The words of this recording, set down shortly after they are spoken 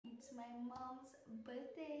my mom's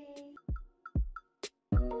birthday.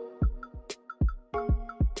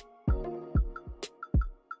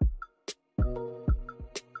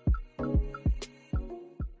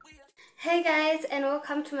 Hey guys, and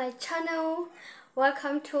welcome to my channel.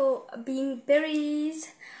 Welcome to Being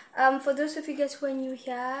Berries. For those of you guys who are new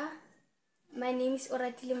here, my name is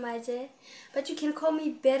Oratile Maje, but you can call me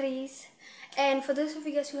Berries. And for those of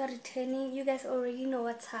you guys who are returning, you guys already know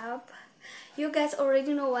what's up.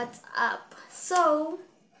 So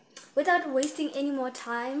without wasting any more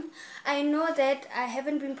time, I know that I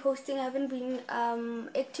haven't been posting, I haven't been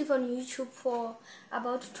active on YouTube for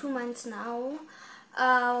about 2 months now.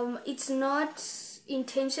 It's not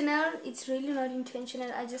intentional. It's really not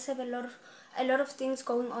intentional. I just have a lot of things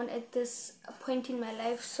going on at this point in my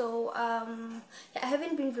life. So yeah, I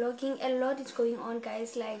haven't been vlogging. A lot is going on,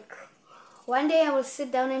 guys. Like, one day I will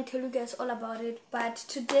sit down and tell you guys all about it. But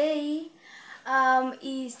today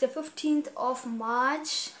is the 15th of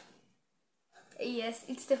March. Yes,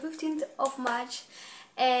 it's the 15th of March,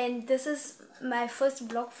 and this is my first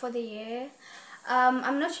vlog for the year.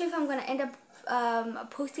 I'm not sure if I'm gonna end up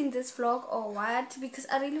posting this vlog or what, because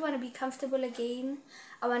I really want to be comfortable again.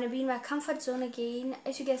 I want to be in my comfort zone again.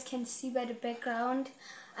 As you guys can see by the background,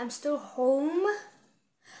 I'm still home.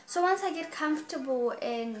 So once I get comfortable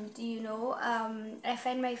and I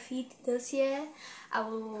find my feet this year, I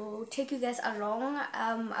will take you guys along.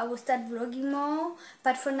 I will start vlogging more,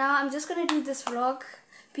 but for now I'm just gonna do this vlog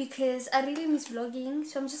because I really miss vlogging.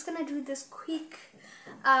 So I'm just gonna do this quick.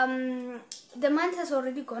 The month has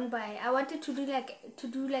already gone by. I wanted to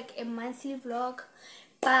do like a monthly vlog,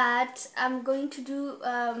 but I'm going to do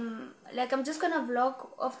I'm just gonna vlog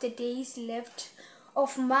of the days left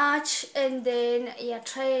of March, and then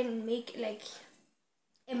try and make like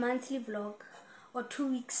a monthly vlog or 2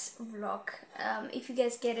 weeks vlog, if you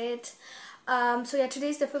guys get it. So yeah, today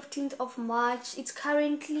is the 15th of March. It's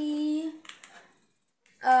currently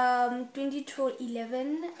 20 to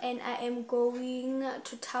 11, and I am going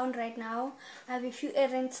to town right now. I have a few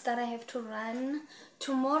errands that I have to run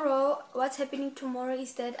tomorrow. What's happening tomorrow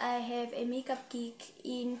is that I have a makeup gig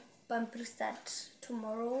in Pamprisstad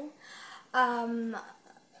tomorrow,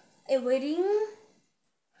 a wedding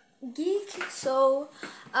gig. So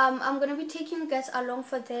I'm gonna be taking you guys along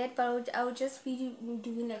for that, but I will just be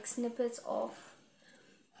doing like snippets of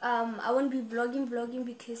I won't be vlogging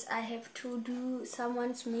because I have to do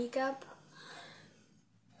someone's makeup.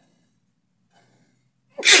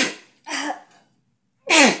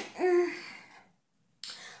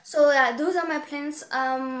 So yeah, those are my plans.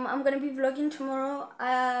 I'm gonna be vlogging tomorrow.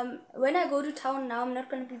 When I go to town now, I'm not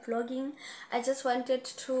gonna be vlogging. I just wanted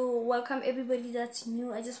to welcome everybody that's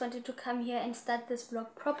new. I just wanted to come here and start this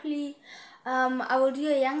vlog properly. I will do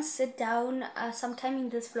a young sit down sometime in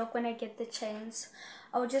this vlog when I get the chance.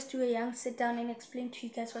 I will just do a young sit down and explain to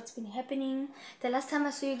you guys what's been happening. The last time I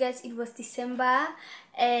saw you guys, it was December,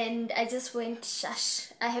 and I just went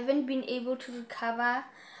shush. I haven't been able to recover,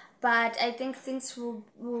 but I think things will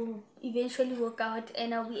eventually work out,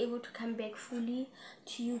 and I'll be able to come back fully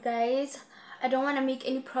to you guys. I don't want to make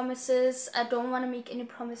any promises.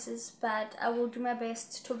 But I will do my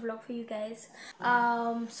best to vlog for you guys.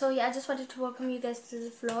 So yeah, I just wanted to welcome you guys to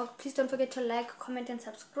this vlog. Please don't forget to like, comment, and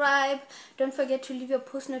subscribe. Don't forget to leave your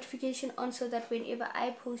post notification on so that whenever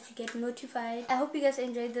I post, you get notified. I hope you guys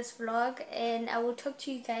enjoyed this vlog, and I will talk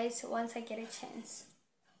to you guys once I get a chance.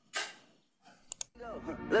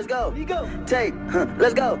 Let's go. Tape.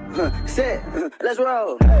 Let's go. Set. Let's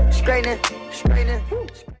roll. Straightening.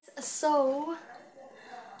 So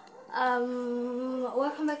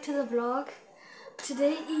welcome back to the vlog.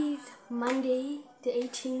 Today is Monday, the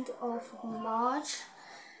 18th of March,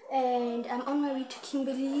 and I'm on my way to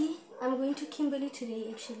Kimberley. I'm going to Kimberley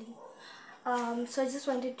today, actually. So I just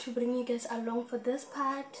wanted to bring you guys along for this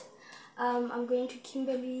part. I'm going to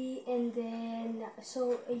Kimberley, and then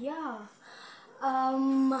so yeah.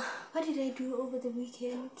 What did I do over the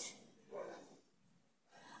weekend?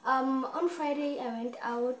 On Friday I went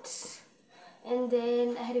out, and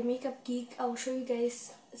then I had a makeup gig. I'll show you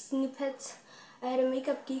guys snippets. I had a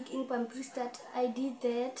makeup gig in Pamprisstad. I did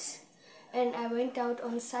that, and I went out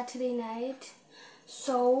on Saturday night.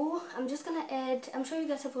 So I'm just gonna add, I'm sure you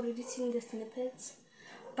guys have already seen the snippets,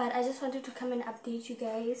 but I just wanted to come and update you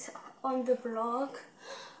guys on the vlog.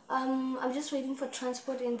 I'm just waiting for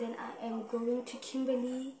transport, and then I am going to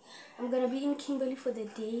Kimberley. I'm gonna be in Kimberley for the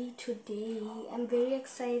day today. I'm very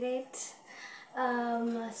excited.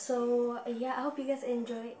 So yeah, I hope you guys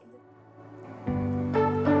enjoy.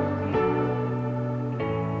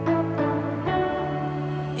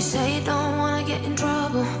 You say you don't wanna get in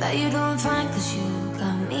trouble, that you're doing fine 'cause you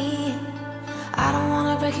got me. I don't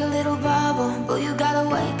wanna break your little trouble, but you gotta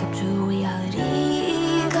wake up to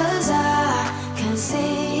reality. 'Cause I can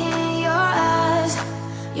see in your eyes,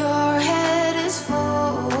 your head is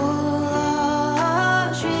full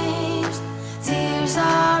of dreams. Tears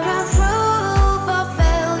are a proof of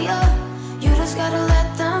failure. You just gotta let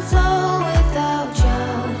them flow without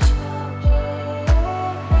judge.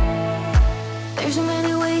 There's so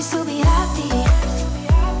many ways to be happy.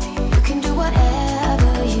 You can do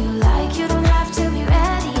whatever you like. You don't have to be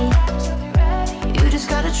ready. You just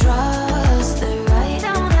gotta trust the right.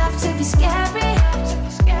 Don't have to be scary.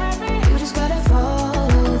 You just gotta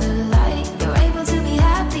follow the light. You're able to be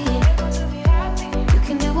happy. You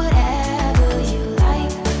can do whatever you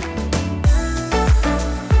like.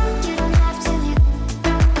 You don't have to be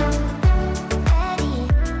ready.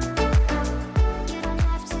 You don't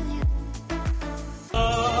have to be.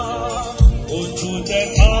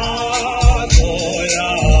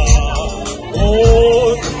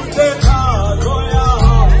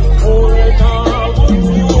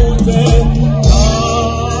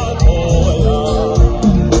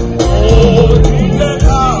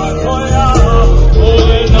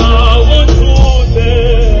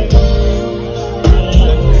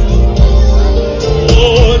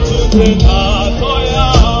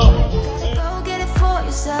 Go get it for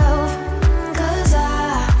yourself. 'Cause I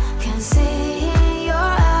can see in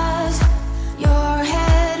your eyes, your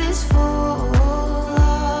head is full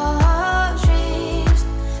of dreams.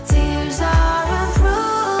 Tears are a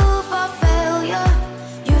proof of failure.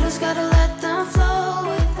 You just gotta let them flow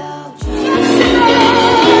without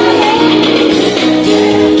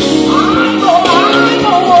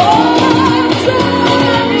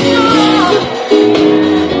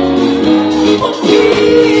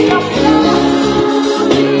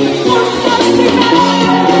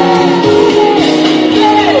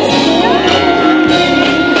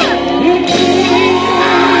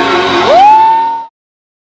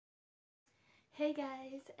Hey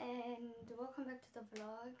guys, and welcome back to the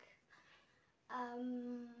vlog.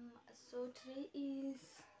 So today is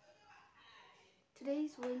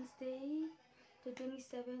Wednesday, the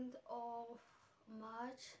 27th of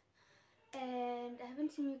March, and I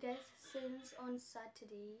haven't seen you guys since on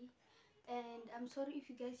Saturday. And I'm sorry if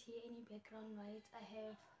you guys hear any background noise. I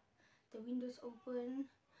have the windows open.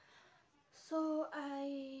 So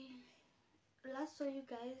I last saw you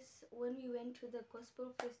guys when we went to the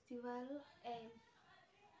gospel festival, and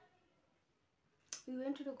we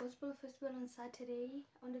went to the gospel festival on Saturday,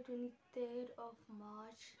 on the 23rd of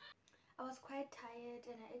March. I was quite tired,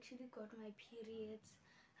 and I actually got my periods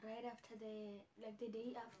right after the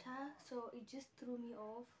day after, so it just threw me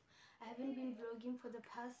off. I haven't been vlogging for the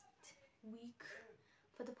past week,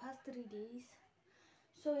 for the past 3 days.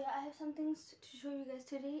 So yeah, I have some things to show you guys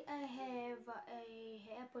today. I have a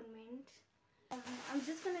hair appointment. I'm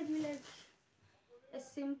just gonna do like a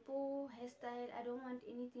simple hairstyle. I don't want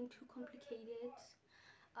anything too complicated.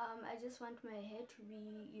 I just want my hair to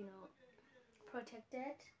be,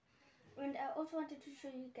 protected. And I also wanted to show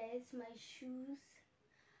you guys my shoes.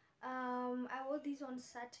 I wore these on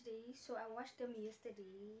Saturday, so I washed them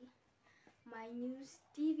yesterday. My new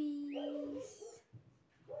Stevies.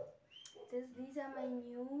 These are my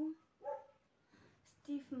new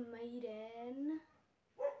Steve Maiden.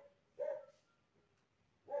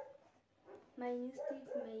 My new Steve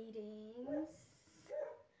Maidens.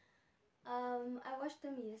 I washed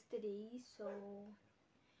them yesterday, so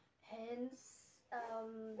hence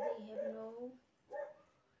they have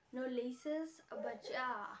no laces, but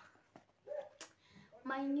yeah,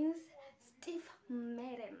 my new Steve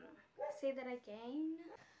Maiden. Say that again.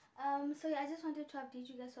 So yeah, I just wanted to update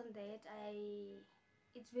you guys on that.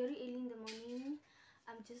 It's very early in the morning.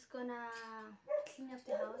 I'm just gonna clean up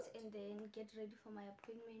the house and then get ready for my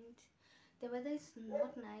appointment. The weather is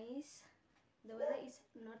not nice.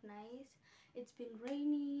 It's been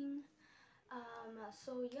raining.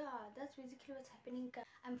 So yeah, that's basically what's happening.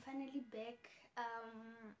 I'm finally back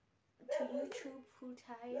to YouTube full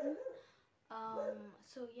time.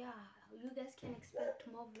 So yeah, you guys can expect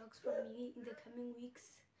more vlogs from me in the coming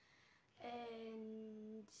weeks.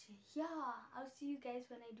 And yeah, I'll see you guys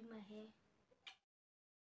when I do my hair.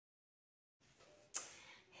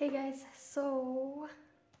 Hey guys, so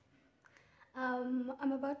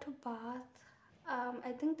I'm about to bath.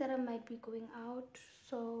 I think that I might be going out,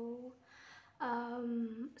 so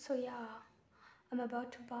yeah, I'm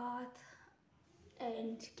about to bath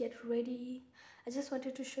and get ready. I just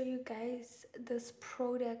wanted to show you guys this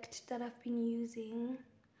product that I've been using.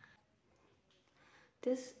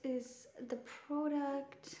 This is the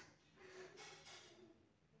product.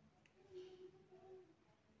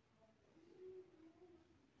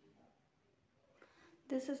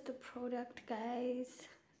 This is the product, guys.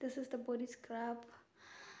 This is the body scrub.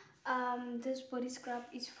 This body scrub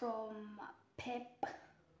is from Pep.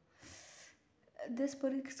 This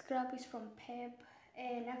body scrub is from Pep,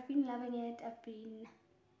 and I've been loving it. I've been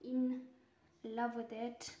in love with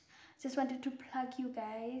it. Just wanted to plug you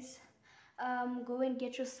guys. Go and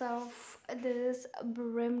get yourself this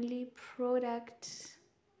Brimley product.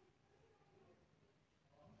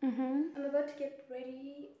 I'm about to get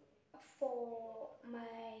ready for my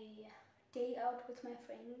day out with my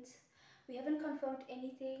friends. We haven't confirmed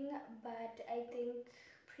anything, but I think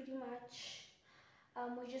pretty much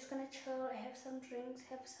we're just gonna chill, have some drinks,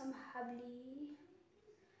 have some hubbly,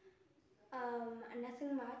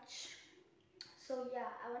 nothing much. So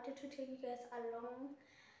yeah, I wanted to take you guys along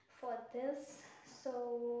for this.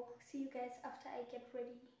 So see you guys after I get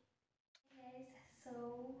ready. Hey guys,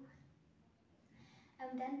 so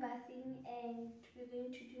I'm done bathing and we're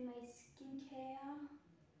going to do my skincare.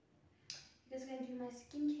 You guys are going to do my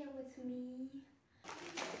skincare with me.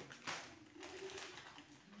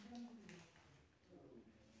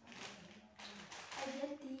 I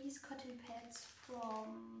get these cotton pads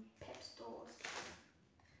from Pep stores.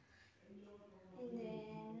 And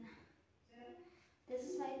then this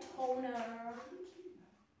is my toner.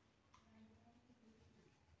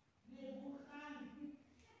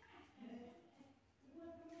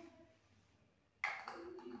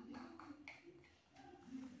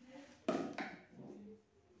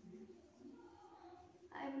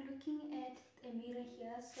 I'm looking at a mirror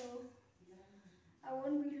here, so I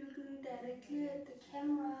won't be looking directly at the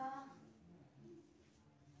camera.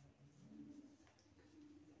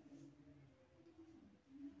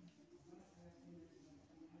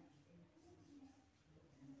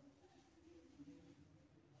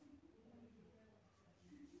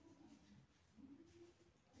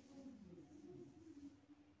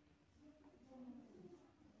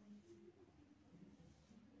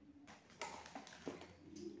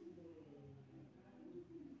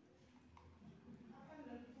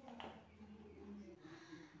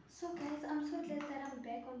 So guys, I'm so glad that I'm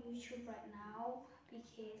back on YouTube right now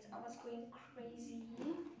because I was going crazy.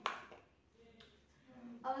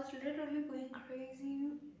 I was literally going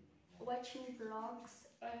crazy watching vlogs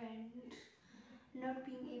and not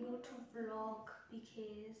being able to vlog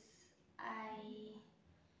because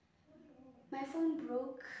my phone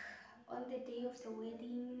broke on the day of the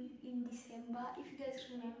wedding in December. If you guys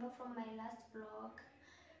remember from my last vlog,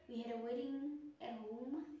 we had a wedding at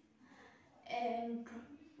home and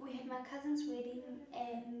we had my cousin's wedding,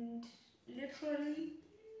 and literally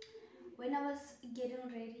when I was getting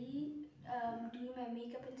ready, doing my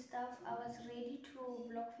makeup and stuff, I was ready to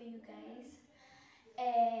vlog for you guys,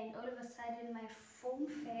 and all of a sudden my phone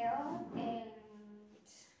fell and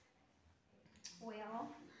well,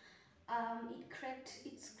 it cracked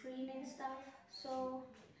its screen and stuff. So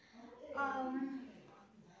um,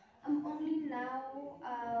 I'm only now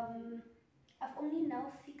I've only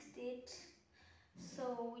now fixed it,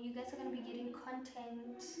 so you guys are gonna be getting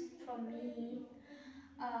content from me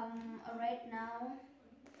right now.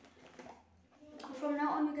 From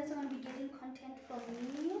now on, you guys are gonna be getting content from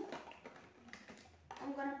me.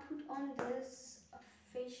 I'm gonna put on this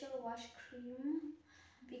facial wash cream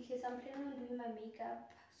because I'm planning on doing my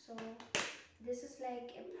makeup. So this is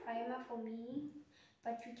like a primer for me,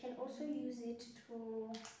 but you can also use it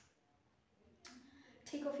to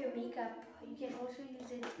take off your makeup. You can also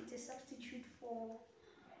use it, it's a substitute for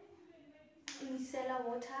micellar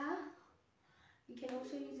water. You can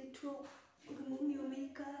also use it to remove your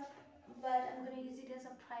makeup, but I'm gonna use it as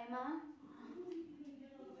a primer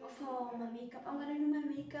for my makeup. I'm gonna do my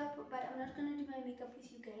makeup, but I'm not gonna do my makeup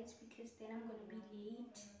with you guys because then I'm gonna be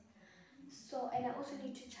late. So, and I also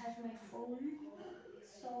need to charge my phone.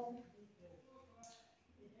 So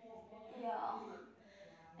yeah.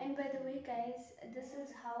 And by the way guys, this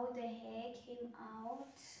is how the hair came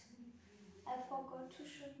out. I forgot to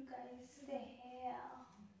show you guys the hair.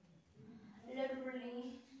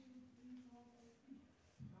 Literally,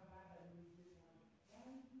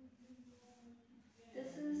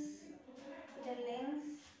 this is the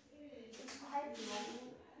length. It's quite long,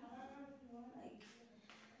 like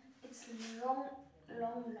it's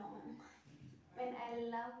long, and I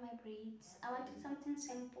love my braids. I wanted something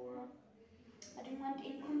simple. I didn't want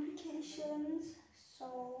any complications, so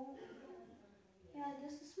yeah,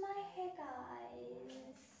 this is my hair, guys.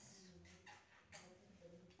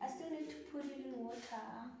 I still need to put it in water,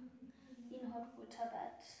 in hot water,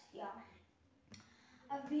 but yeah.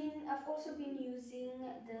 I've also been using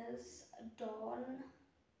this Dawn.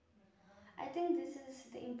 I think this is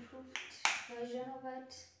the improved version of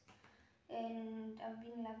it, and I've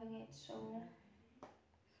been loving it. So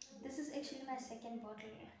actually my second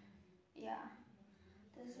bottle. Yeah,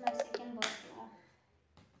 this is my second bottle.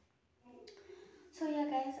 So yeah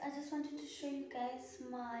guys, I just wanted to show you guys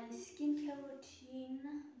my skincare routine.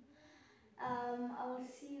 I will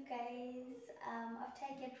see you guys after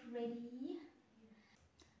I get ready.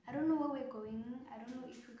 I don't know where we're going. I don't know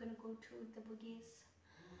if we're gonna go to the boogies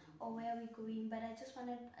or where we're going, but I just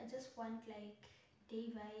want like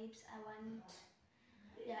day vibes. I want,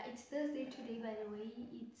 yeah, it's Thursday today, by the way.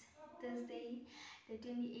 It's Thursday the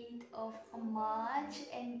 28th of March,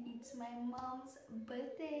 and it's my mom's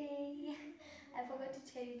birthday. I forgot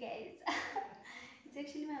to tell you guys. It's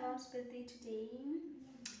actually my mom's birthday today.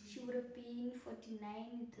 She would have been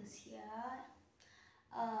 49 this year.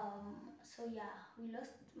 So yeah, we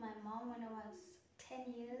lost my mom when I was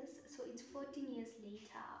 10 years, so it's 14 years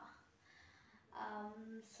later.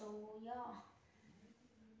 So yeah,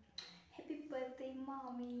 happy birthday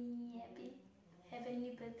mommy, happy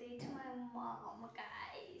heavenly birthday to my mom,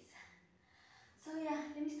 guys. So yeah,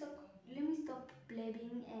 let me stop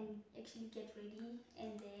blabbing and actually get ready,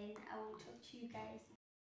 and then I will talk to you guys.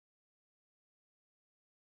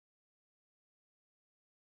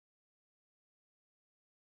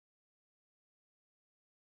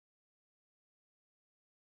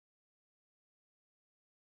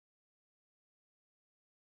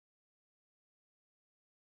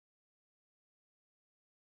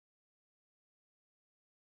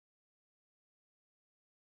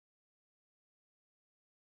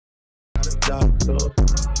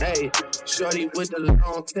 Hey, shorty with the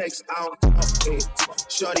long text, I don't talk. Hey,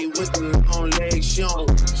 shorty with the long legs, she don't.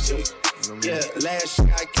 Yeah, last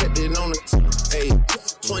year I kept it on the top. Hey,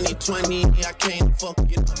 2020, I can't fuck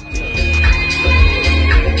you.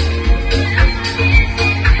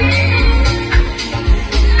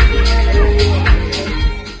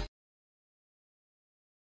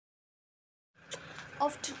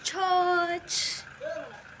 Off to church.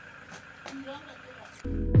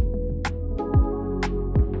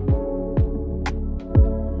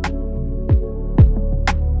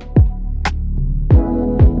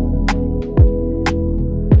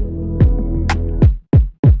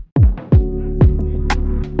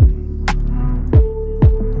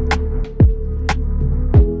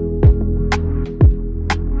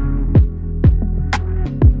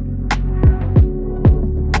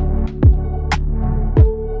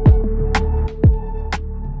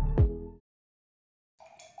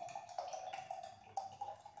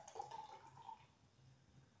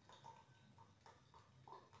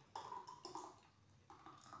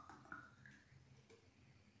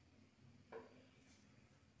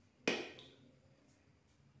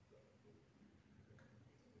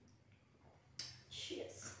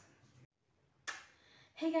 Cheers.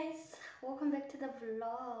 Hey guys, welcome back to the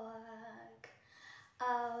vlog.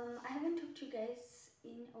 I haven't talked to you guys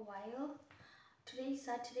in a while. Today is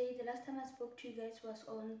Saturday. The last time I spoke to you guys was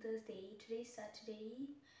on Thursday. Today is Saturday,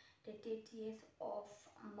 the 30th of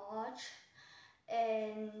March,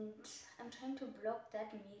 and I'm trying to block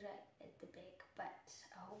that mirror at the back, but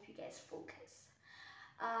I hope you guys focus.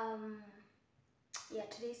 Yeah,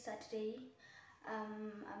 today is Saturday.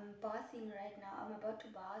 I'm bathing right now. I'm about to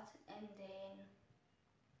bath and then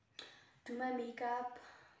do my makeup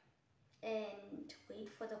and wait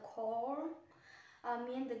for the call.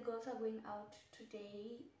 Me and the girls are going out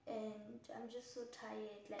today, and I'm just so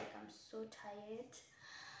tired. Like, I'm so tired.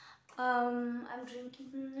 I'm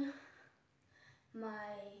drinking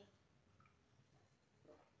my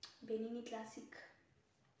Benini Classic.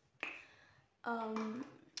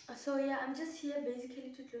 So yeah, I'm just here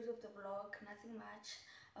basically to close up the vlog. Nothing much.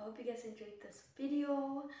 I hope you guys enjoyed this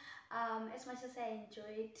video as much as I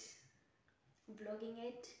enjoyed vlogging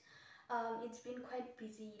it. It's been quite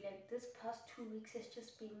busy. Like, this past 2 weeks has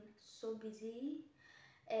just been so busy,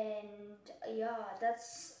 and yeah,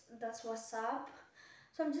 that's what's up.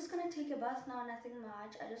 So I'm just gonna take a bath now. Nothing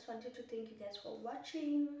much. I just wanted to thank you guys for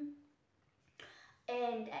watching,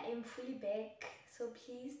 and I am fully back, so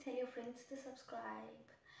please tell your friends to subscribe.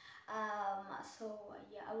 So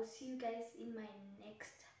yeah, I will see you guys in my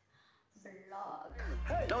next vlog.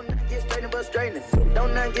 Don't not get straightened but straightening.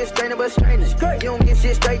 Don't not get straightened but straightening. You don't get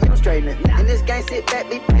shit straight, you don't straighten it. In this game, sit back,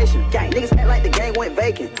 be patient. Niggas act like the game went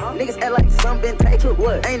vacant. Niggas act like some been taken.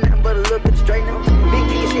 What? Ain't nothing but a little bit of straightening. Big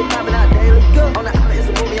kicking shit popping out daily. On the island, it's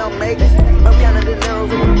a movie I'm making. I'm counting the zeros,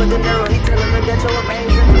 but the narrow, he telling me that you're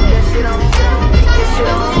amazing. Put that shit on, get shit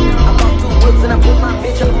on. I bought 2 whips and I put my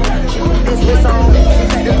bitch on. She put this wrist on. She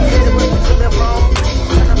said the bitch was what you left wrong.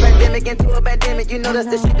 Turn a pandemic into a pandemic, you know that's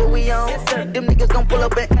the shit that we on. Them niggas gon' pull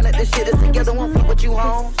up and act like this shit is together, won't fuck with you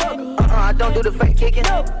home. I don't do the fake kicking.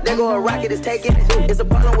 There go a rocket, it's taking. It's a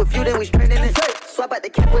problem with you, then we straighten it. Swap out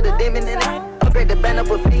the cap with a demon in it. Upgrade the band up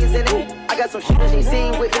with fiends in it. I got some shooters you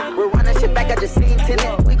seen with me. We're running shit back, I just seen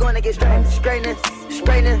tenant. We gonna get straightening,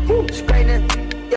 straightening, straightening.